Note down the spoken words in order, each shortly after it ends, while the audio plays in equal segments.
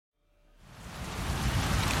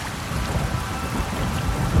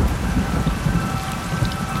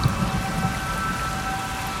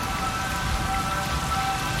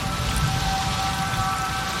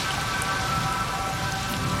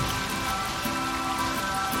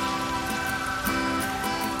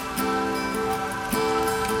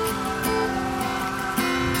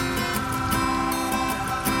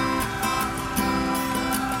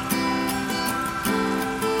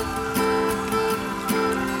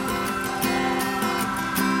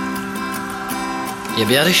Il y a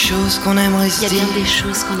bien des choses qu'on aimerait se dire. Il y a bien des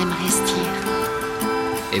choses qu'on aimerait se dire.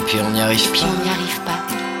 Et puis on n'y arrive pas. Puis on n'y arrive pas.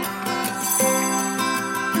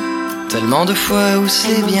 Tellement de fois où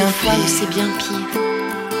c'est bien pire. Où c'est bien pire.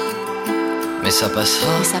 Mais ça passera.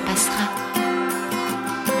 Mais ça passera.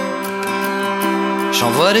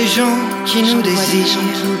 J'en vois des gens qui nous désirent.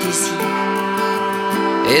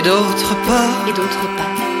 Et d'autres pas. Et d'autres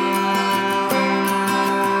pas.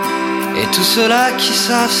 Et tous ceux-là qui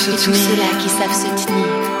savent se tenir. Tous ceux-là qui savent se tenir.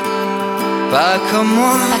 Pas comme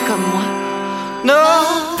moi. Pas comme moi. Not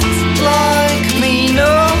like me,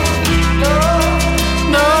 no, no,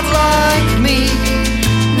 not like me,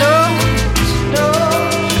 no, no,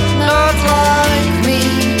 not like me,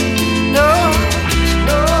 no,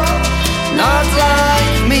 no, not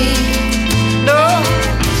like me, no,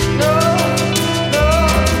 no, no.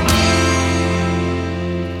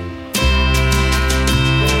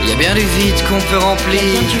 Il y a bien du vide qu'on peut remplir. Il y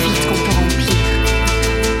a bien du vide qu'on peut remplir.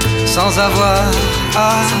 Sans avoir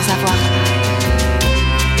à. Sans avoir à.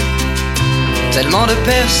 Tellement de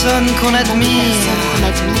personnes qu'on admire,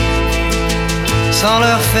 sans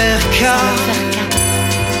leur faire cas.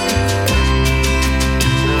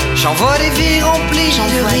 J'en vois des vies remplies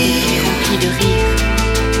de rire,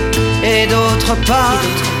 et d'autres pas.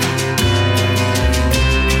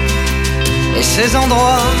 Et ces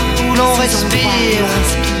endroits où l'on respire,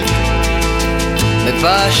 mais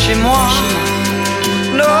pas chez moi.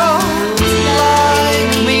 Non.